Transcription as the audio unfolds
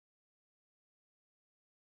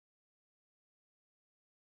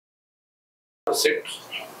a seat.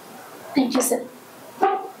 Thank you, sir.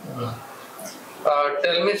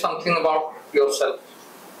 Tell me something about yourself.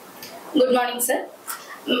 Good morning, sir.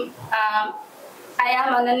 I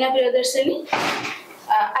am Ananya Priyadarshini.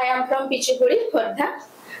 I am from Pichupuri, Khordha.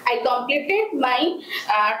 I completed my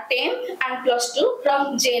 10th and plus 2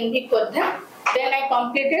 from JNV Khordha. Then I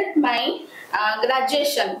completed my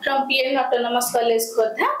graduation from PN Autonomous College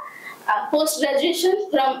Khordha, post-graduation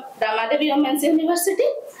from Ramadevi Women's University,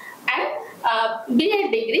 and BA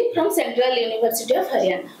degree from Central University of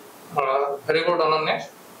Haryana. Very good, Ananya.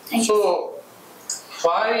 So,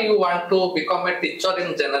 why you want to become a teacher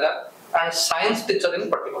in general and science teacher in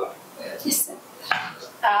particular? Yes, sir.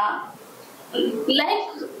 Like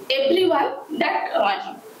everyone,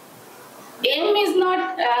 that aim is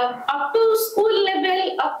not up to school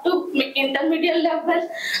level, up to intermediate level.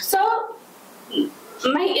 So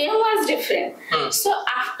my aim was different. So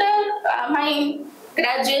after my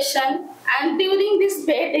graduation and during this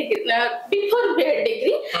before BA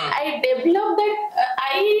degree, I developed that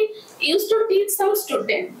I used to teach some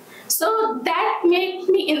students. So that made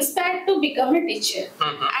me inspired to become a teacher,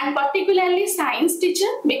 and particularly science teacher,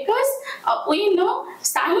 because we know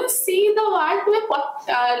science see the world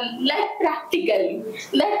like practically.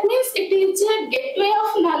 That means it is a gateway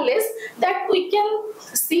of knowledge that we can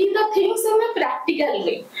see the things in a practical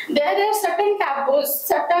way. There are certain taboos,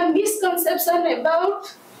 certain misconceptions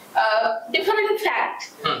about different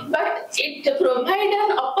facts, but it provides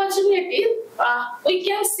an opportunity. We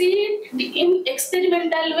can see it in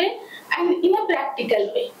experimental way and in a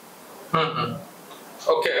practical way.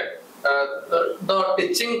 Okay, the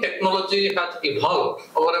teaching technology has evolved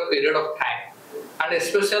over a period of time, and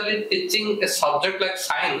especially teaching a subject like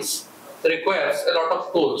science requires a lot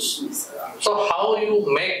of tools. So how you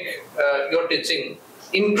make your teaching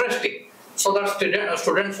interesting so that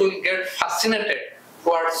students will get fascinated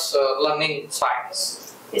towards learning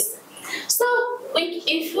science? Yes. So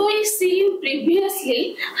if we see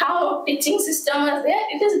previously how teaching system was there,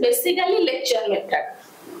 it is basically lecture method.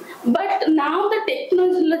 But now the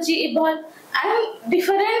technology evolved and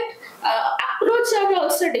different approaches are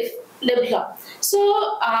also developed.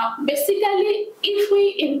 So basically, if we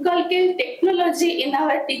inculcate technology in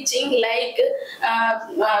our teaching, like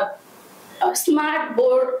a smart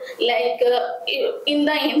board, like in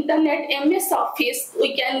the internet, MS Office,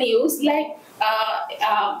 we can use like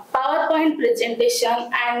PowerPoint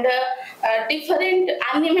presentation and different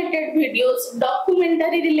animated videos,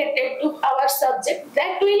 documentary related to our subject.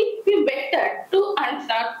 That will be better to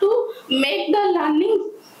make the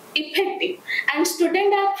learning effective. And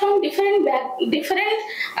students are from different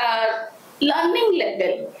learning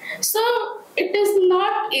level. So it is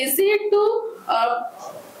not easy to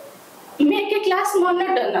make a class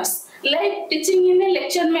monotonous, like teaching in a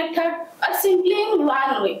lecture method or simply in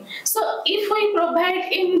one way. So if we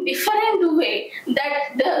provide in different way,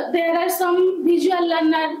 that there are some visual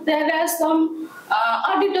learner, there are some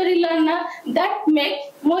auditory learner, that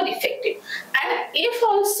make more effective. And if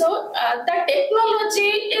also the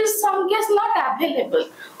technology is some case not available,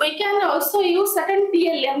 we can also use certain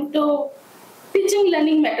TLM to teaching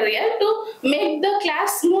learning material to make the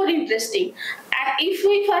class more interesting. And if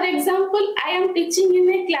we, for example, I am teaching in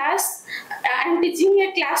a class, I am teaching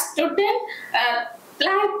a class student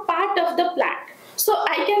plant part of the plant. So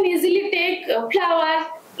I can easily take flower,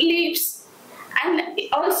 leaves, and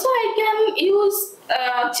also I can use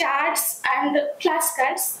charts and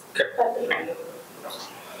flashcards.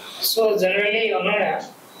 So generally, Ananya,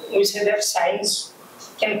 we say that science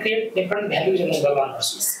can create different values among the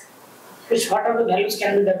learners. What are the values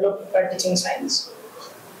can be developed by teaching science?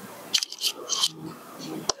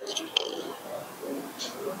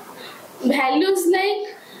 Values like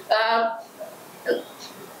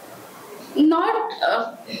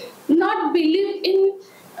not believe in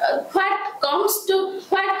what comes,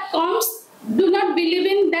 do not believe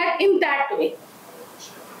in that way.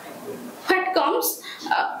 What comes,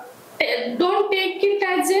 don't take it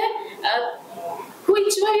as a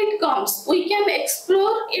which way it comes. We can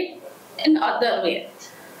explore it in other way.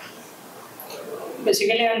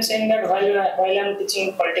 Basically, I am saying that while I am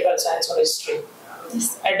teaching political science or history,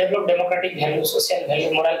 I develop democratic value, social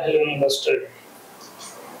value, moral value in the student.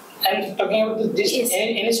 I am talking about this. Yes.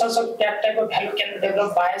 Any sorts of that type of value can be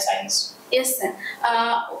developed by science. Yes, sir.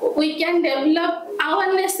 We can develop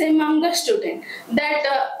awareness among the student that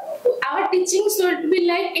our teaching should be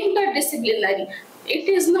like interdisciplinary. It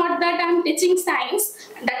is not that I am teaching science,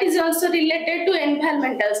 that is also related to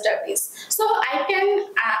environmental studies. So I can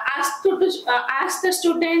ask the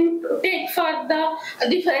student to take for the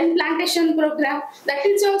different plantation program. That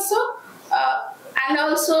is also and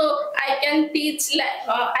also I can teach,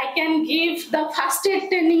 I can give the first aid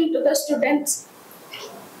training to the students.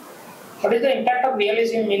 What is the impact of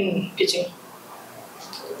realism in teaching?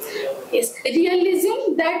 Yes,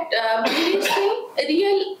 realism, that believes in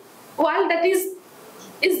real world that is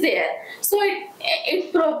there. So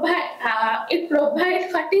it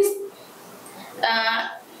provide what is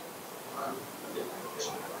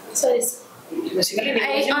sorry, Basically, I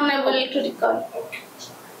realism. unable to recall. Okay.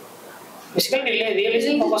 Basically,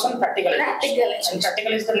 realism focus on practical. Practical, And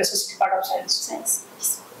practical is the necessary part of science. Science.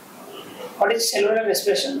 What is cellular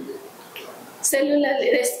respiration? Cellular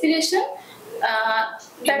respiration,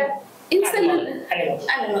 that in cellular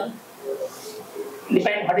animal.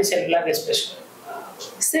 Define what is cellular respiration.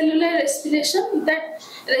 Cellular respiration, that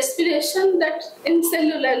in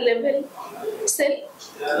cellular level,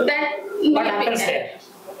 that What happens there?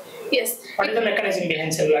 Yes. What is the mechanism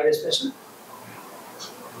behind cellular respiration?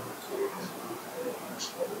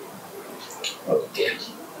 Okay.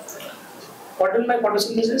 What do you mean by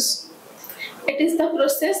photosynthesis? It is the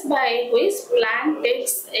process by which plant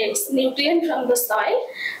takes its nutrient from the soil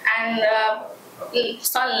and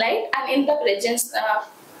sunlight, and in the presence of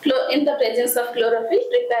chlorophyll,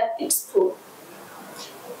 prepare its food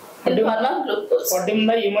in form of glucose. What do you mean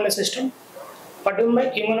by immune system? What do you mean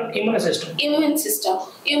by immune system? Immune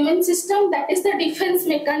system, that is the defense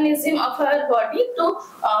mechanism of our body to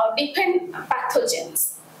defend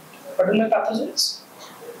pathogens. What do you mean by pathogens?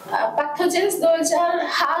 Pathogens, those are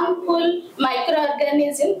harmful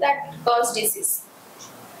microorganisms that cause disease.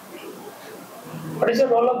 What is the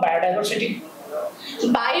role of biodiversity?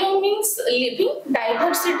 Bio means living,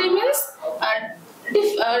 diversity means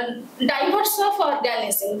diverse of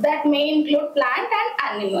organisms that may include plant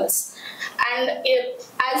and animals. And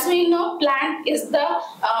as we know, plant is the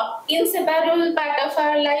inseparable part of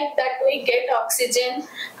our life, that we get oxygen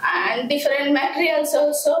and different materials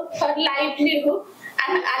also for livelihood.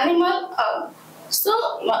 And animal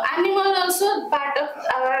also part of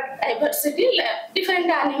our diversity, different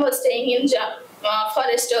animals staying in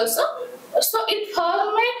forest also. So it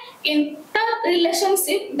form a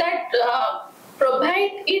interrelationship that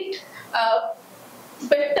provide it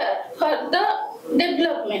better for the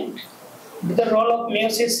development. The role of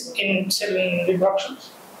meiosis in cell reproduction?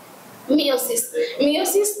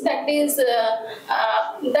 Meiosis, that is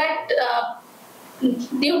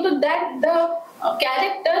due to that the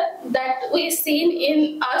character that we seen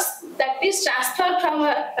in us, that is transferred from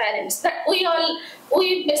our parents. That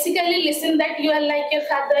we basically listen that you are like your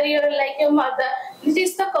father, you are like your mother. This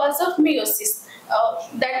is the cause of meiosis.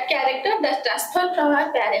 That character that transferred from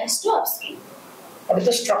our parents to offspring. What is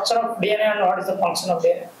the structure of DNA and what is the function of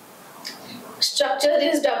DNA? Structure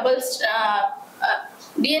is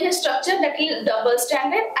DNA structure that is double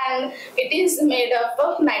stranded, and it is made up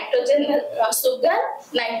of nitrogen sugar,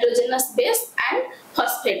 nitrogenous base, and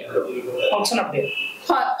phosphate group. Function of DNA?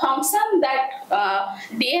 Function, that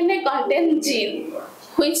DNA contains gene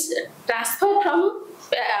which transfer from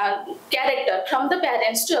character from the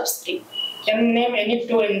parents to offspring. Can you name any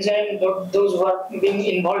two enzymes those who are being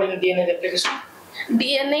involved in DNA replication?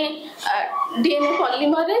 DNA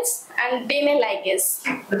polymerase and DNA ligase.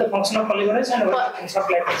 What is the function of polymerase and what is the function of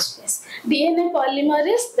ligase? Yes. DNA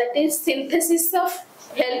polymerase, that is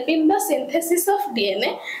help in the synthesis of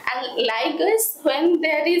DNA, and ligase when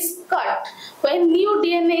there is cut, when new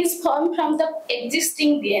DNA is formed from the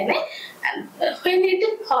existing DNA, and when it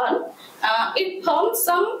is formed, it forms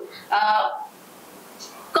some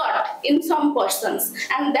cut in some portions,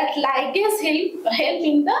 and that ligase help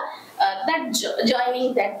in the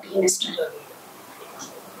joining that DNA strand.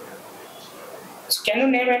 So can you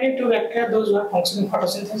name any two bacteria those who are functioning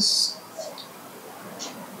photosynthesis?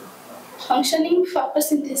 Functioning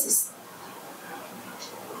photosynthesis.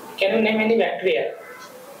 Can you name any bacteria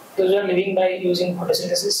those who are living by using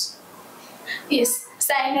photosynthesis? Yes,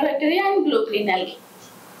 cyanobacteria and blue green algae.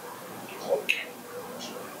 Okay.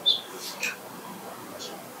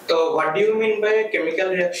 So what do you mean by chemical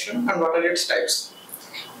reaction and what are its types?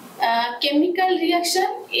 Chemical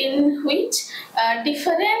reaction in which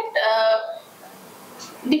different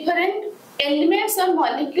elements or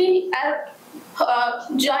molecules are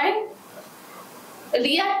joined,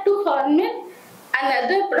 react to form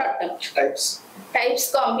another product.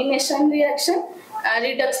 Types: combination reaction,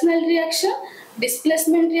 reductional reaction,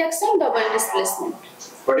 displacement reaction, double displacement.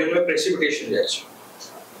 What do you mean by precipitation reaction?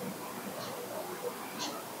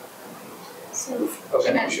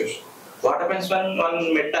 Okay, sure. What happens when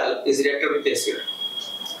one metal is reacted with acid?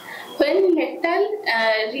 When metal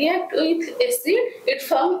react with acid, it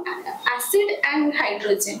forms acid and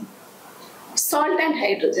hydrogen, salt and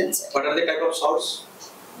hydrogen. What are the type of salts?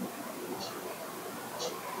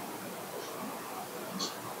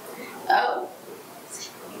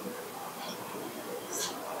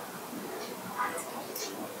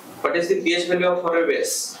 What is the pH value of a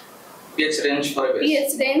vase? pH range for a vase?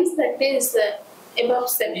 pH range that is above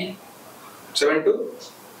 7. 7 to?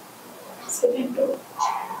 7 to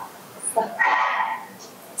 5.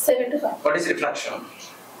 7 to 5. What is refraction?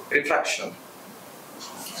 Refraction.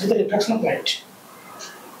 What is the refraction of light?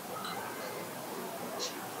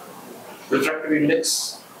 Refractive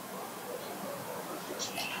index.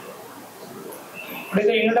 What is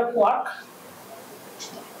the unit of work?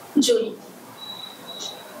 Joule.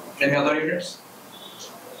 Any other units?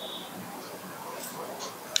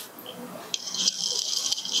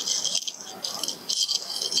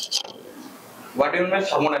 What do you mean by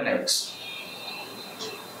thermodynamics?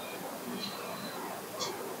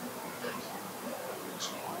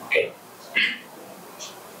 Okay.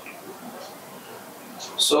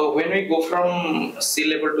 So when we go from sea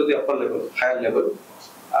level to the upper level, higher level,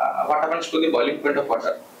 what happens to the boiling point of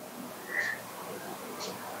water?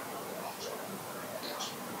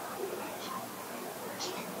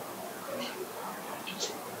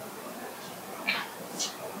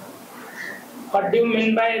 What do you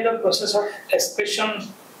mean by the process of expression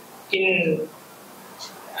in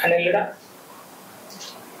annelida?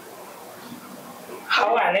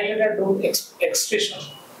 How annelida do expression?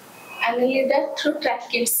 Annelida through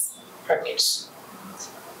tracheids. Brackets.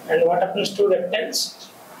 And what happens to reptiles?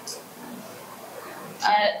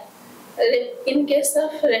 In case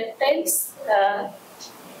of reptiles,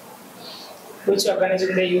 Which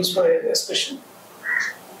organism they use for expression?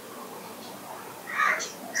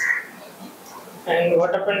 And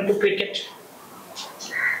what happened to cricket?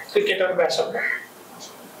 Cricket or grasshopper?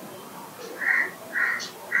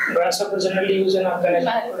 Grasshopper generally use an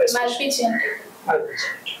organism for expression. malpighian.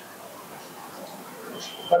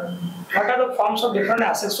 But what are the forms of different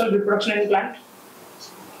asexual reproduction in plant?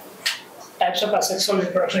 Types of asexual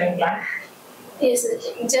reproduction in plant? Yes,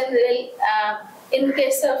 in general, in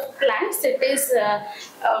case of plants, it is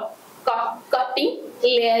cutting,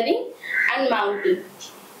 layering, and mounting.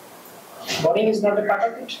 Budding is not a part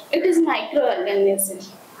of it. It is microorganism.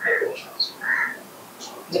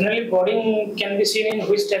 Generally, budding can be seen in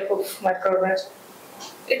which type of microorganism?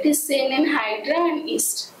 It is seen in Hydra and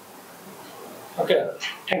yeast. Okay,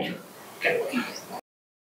 thank you.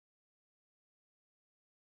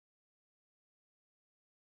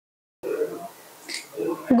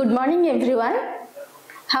 Good morning everyone.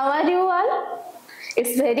 How are you all?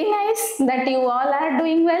 It's very nice that you all are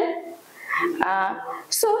doing well.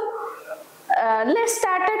 Let's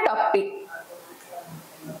start a topic.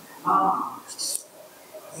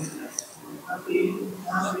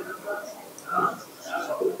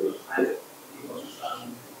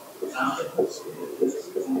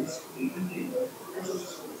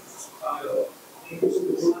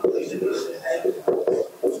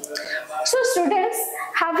 So students,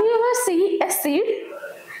 have you ever seen a seed?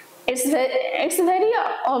 It's very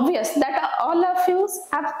obvious that all of you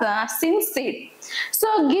have seen seed.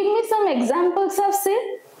 So give me some examples of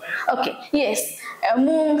seed. Okay, yes,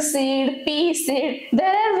 moong seed, pea seed.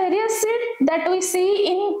 There are various seeds that we see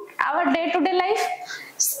in our day-to-day life.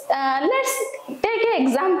 Let's take an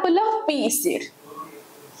example of pea seed.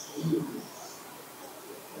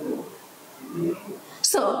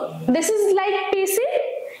 So this is like pea seed.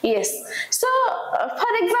 Yes. So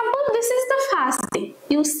for example, this is the fasting.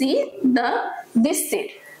 You see this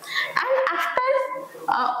seed, and after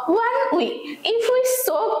 1 week, if we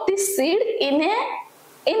soak this seed in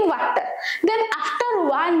water, then after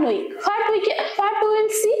 1 week, what we will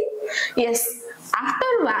see? Yes.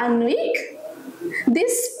 After 1 week,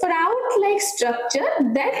 this sprout-like structure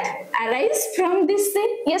that arises from this seed.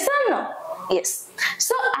 Yes or no? Yes.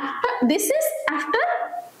 So this is after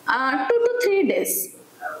 2 to 3 days.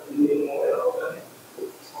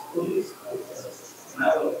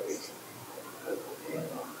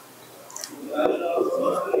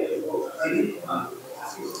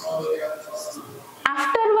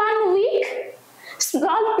 After 1 week,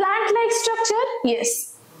 small plant-like structure. Yes.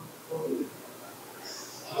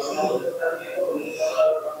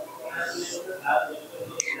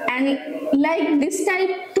 And like this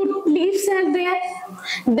type, 2 leaves are there.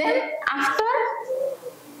 Then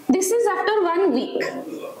this is after 1 week.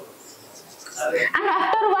 And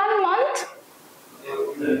after 1 month,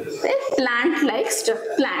 a plant-like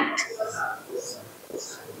plant.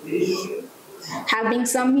 Having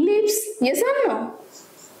some leaves, yes or no?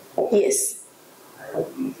 Yes.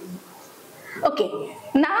 Okay.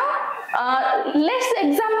 Now, let's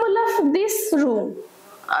example of this room.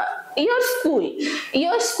 Your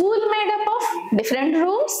school made up of different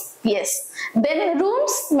rooms. Yes. Then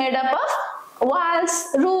rooms made up of walls,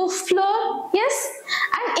 roof, floor. Yes.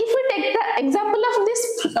 And if we take the example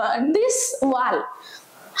of this wall,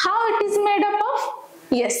 how it is made up of?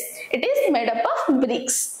 Yes, it is made up of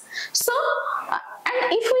bricks. So, and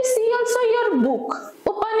if we see also your book,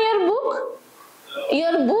 open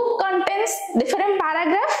your book contains different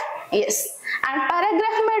paragraph. Yes, and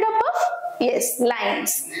paragraph made up of? Yes,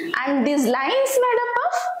 lines, and these lines made up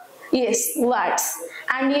of? Yes, words,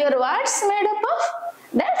 and your words made up of?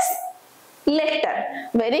 That's letter.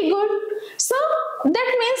 Very good. So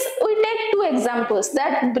that means we take two examples,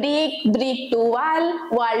 that brick to wall,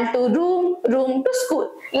 wall to room, room to school.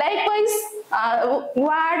 Likewise,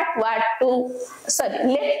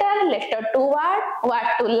 letter to word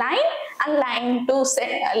to line, and line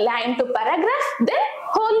to paragraph, then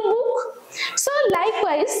whole book. So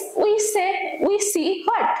likewise, we see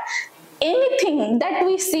what? Anything that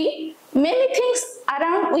we see, many things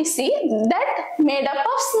around we see that made up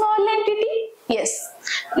of small entity. Yes.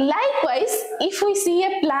 Likewise, if we see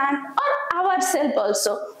a plant or ourselves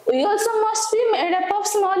also, we also must be made up of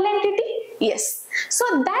small entity. Yes. So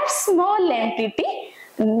that small entity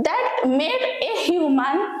that made a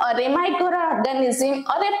human or a microorganism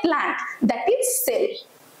or a plant, that is cell.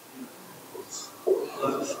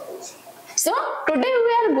 So today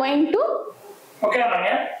we are going to. Okay,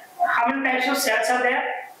 Ananya. How many types of cells are there?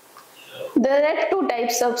 There are two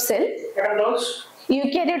types of cell. What are those?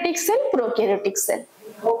 Eukaryotic cell, prokaryotic cell.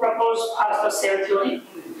 Who proposed first the cell theory?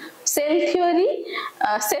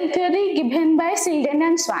 Cell theory given by Silden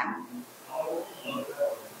and Swan.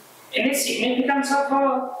 Any significance of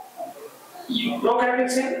prokaryotic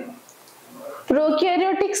cell?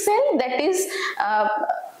 Prokaryotic cell, that is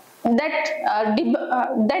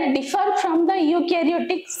that differ from the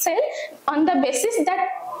eukaryotic cell on the basis that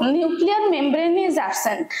nuclear membrane is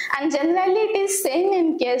absent, and generally it is same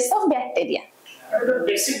in case of bacteria. What is the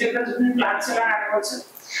basic difference between plant cell and animal cell?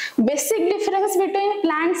 Basic difference between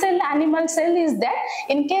plant cell and animal cell is that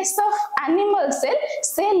in case of animal cell,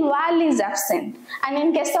 cell wall is absent, and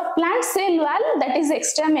in case of plant, cell wall, that is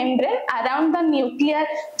extra membrane around the nuclear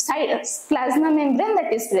side plasma membrane,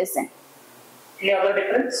 that is present. Any other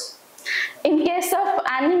difference? In case of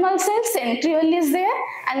animal cell, centriole is there,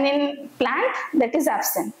 and in plant, that is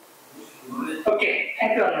absent. Okay,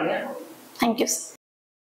 thank you, Ananya. Thank you, sir.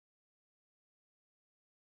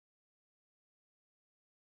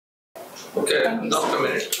 Okay, just a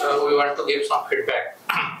minute. We want to give some feedback.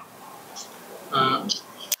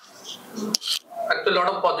 Actually, a lot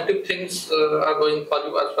of positive things are going for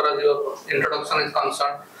you as far as your introduction is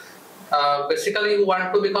concerned. Basically, you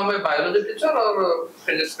want to become a biology teacher or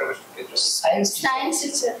physics chemistry teacher? Science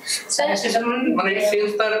teacher. Science teacher. But it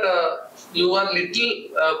seems that you are little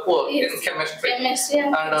poor in chemistry. And sir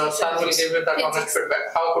will give you that honest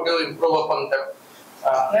feedback. How could you improve upon them?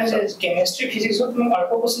 Chemistry, physics को तुम अल्प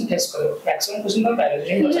question face करो, maximum question तो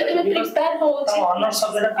biology में बचा है, because तुम honours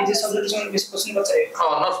subject है, फिजिक्स सब्जेक्ट में 20 क्वेश्चन बचा है।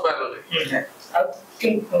 Honours biology. अब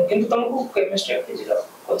किंतु तुमको केमिस्ट्री और फिजिक्स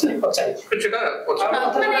क्वेश्चन बचा है। कुछ का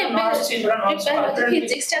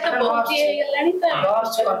फिजिक्स टा तो बहुत ही गलानी तो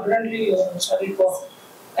नॉर्स कॉन्फिडेंटली सॉरी को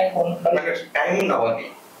टाइम ना होगी।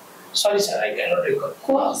 Sorry sir, I cannot recall.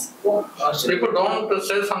 People don't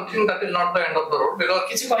say something that is not the end of the road because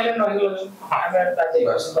किसी को आइलैंड नहीं लगे, हमें ताज़े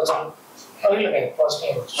क्वेश्चन बचा, नहीं लगे फर्स्ट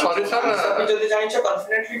टाइम। Sorry sir, आप जल्दी जाएं चेक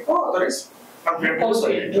कॉन्फिडेंटली को अदरवाइज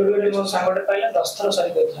कॉन्फिडेंटली जो जो सांगोटे पहले 10 थर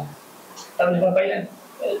सारी देखला, तब जो पहले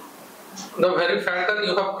the very fact that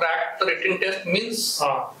you have cracked the written test means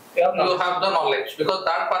you have the knowledge, because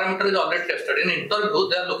that parameter is already tested. In interview,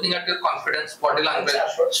 they are looking at your confidence, body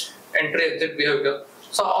language, entry, exit behavior.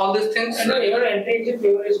 So all these things. And your entry exit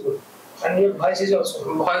behavior is good, and your voice is also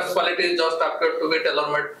good. Voice quality is just appeared to be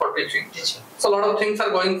tailor-made for teaching. So a lot of things are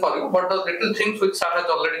going for you, but the little things which sir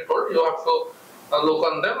has already told, you have to look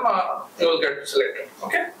on them. You will get selected.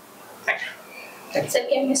 Okay. Thank you. It's a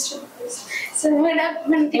chemistry. So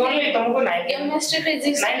madam, only तुमको 9 chemistry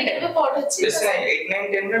physics के पढ़ अच्छी। This 8,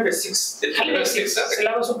 9, 10 में basics. Basics.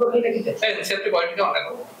 Syllabus ऊपर ही लिखी थे। NCERT पढ़ के आने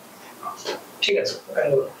को। ठीक है सर, कर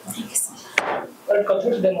लो। पर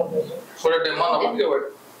कथुर डेमो पूरा डेमो ना बोलिए